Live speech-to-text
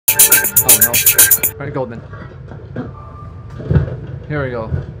Oh no. Alright, go then. Here we go.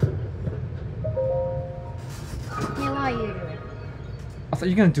 Hey, what are you doing? I thought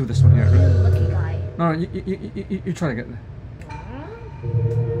you were gonna do this one here. You lucky guy. No, you try to get.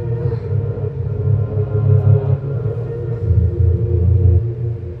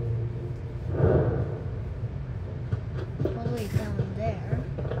 All the way down there.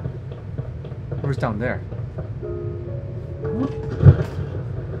 Where's down there?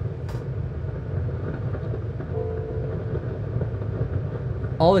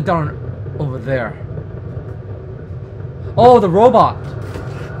 All the way down over there. Oh, the robot!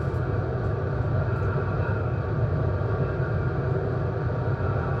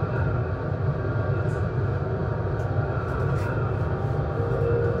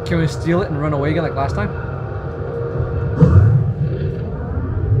 Can we steal it and run away again like last time?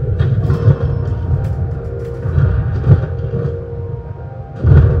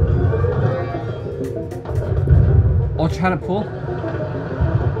 Ultra hand pull?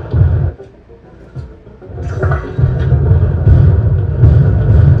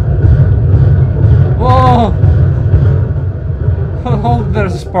 Whoa! Oh,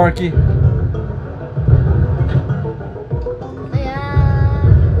 there's a Sparky. Yeah.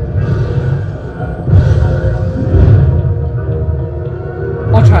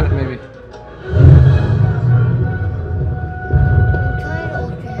 I'll try it maybe. I'm trying to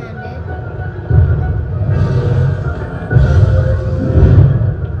ultra hand it.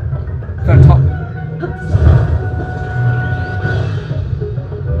 Got a top.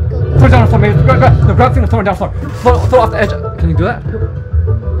 Throw it down on the floor, maybe. Grab thing and throw it down the floor. Throw it off the edge. Can you do that?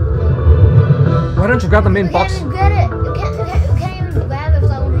 Why don't you grab the main box? You can't even get it. You can't even grab it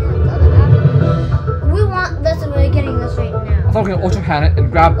with our own hands. We want this and we're getting this right now. I thought we were gonna ultra hand it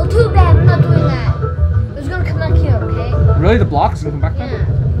and grab. Oh, too bad. We're not doing that. It's gonna come back here, okay? Really? The block is gonna come back Yeah, then? it's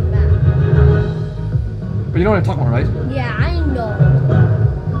gonna come back. But you know what I'm talking about, right? Yeah, I know.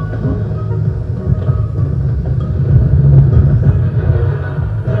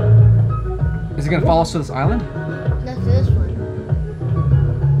 Is he gonna follow us to this island? That's this one.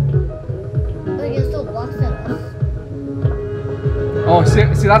 But you can still block at us. Oh, see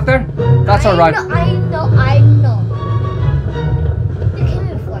that there? That's our ride. I know. They came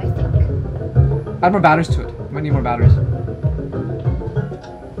in before, I think. Add more batteries to it. Might need more batteries.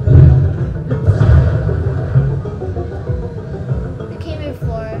 They came in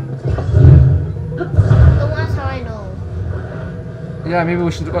before. Don't ask how I know. Yeah, maybe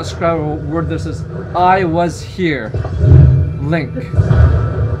we should describe a word this is. I was here. Link.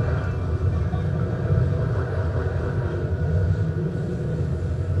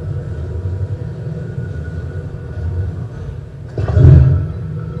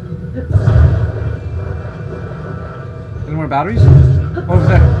 Any more batteries? Over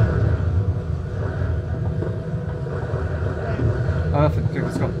there. Oh, nothing. Okay,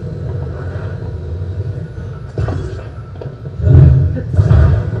 let's go.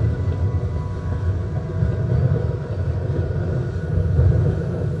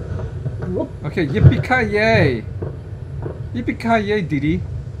 Okay, yippee-ki-yay! Yippee-ki-yay, Didi.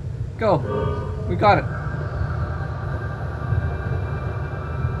 Go. We got it.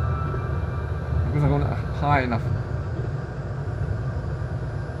 Because I'm going high enough.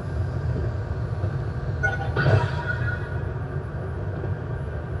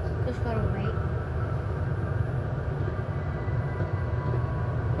 Just gotta wait.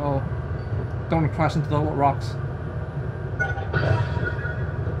 Oh. Don't crash into the rocks.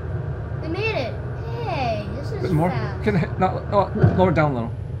 We made it. Hey, this is A bit more. fast. Can no, oh, lower it down a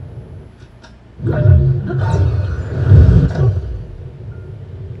little.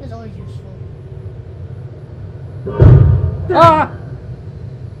 It's always useful. Ah!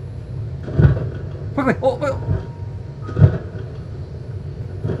 Quickly! Oh, wait.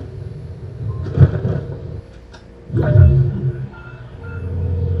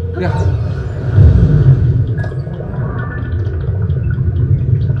 Yeah.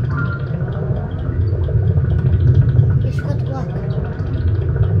 You forgot the block.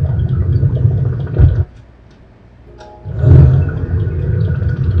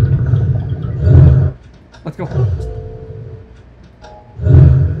 Let's go.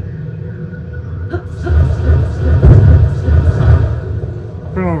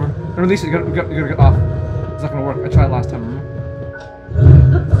 Bring it over. And release it. You gotta get off. It's not gonna work. I tried last time, remember?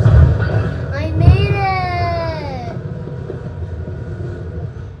 I made it!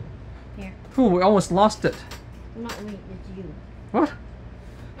 Here. Ooh, we almost lost it. Not me, it's you. What?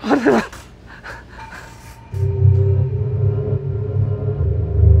 How did I?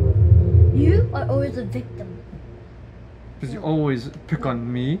 You are always a victim. Because you always pick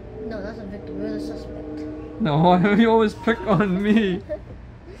on me. No, that's a victim. You're the suspect. No, you always pick on me.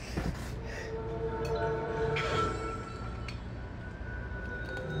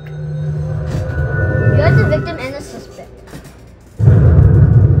 You're the victim and the suspect.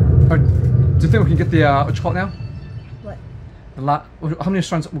 Do you think we can get the what you call it now? What? How many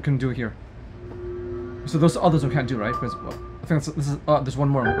strands we can do here? So those others we can't do, right? Because well, I think this is there's one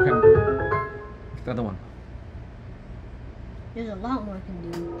more. We can get the other one. There's a lot more I can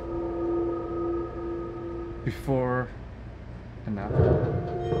do. Before and after.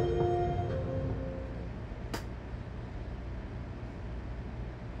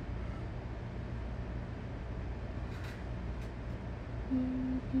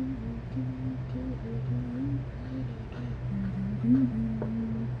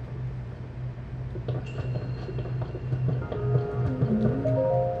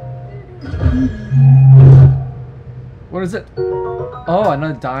 What is it? Oh,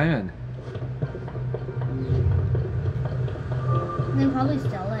 another diamond. You can probably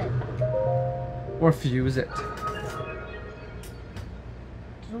sell it. Or fuse it. There's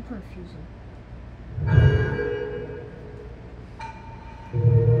no point of fusing.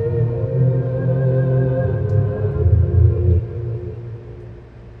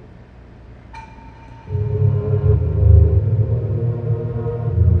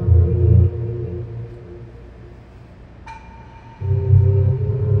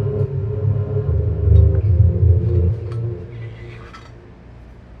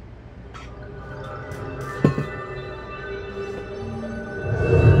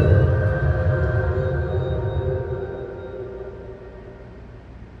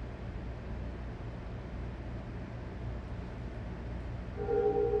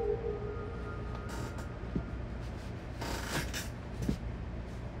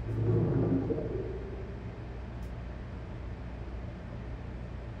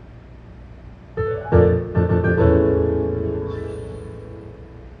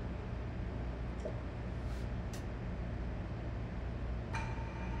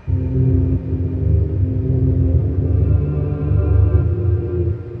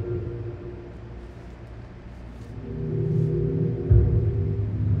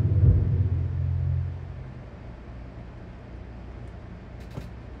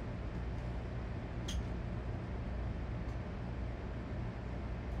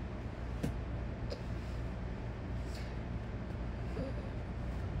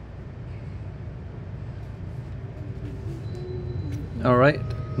 Alright,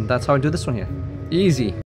 that's how I do this one here. Easy.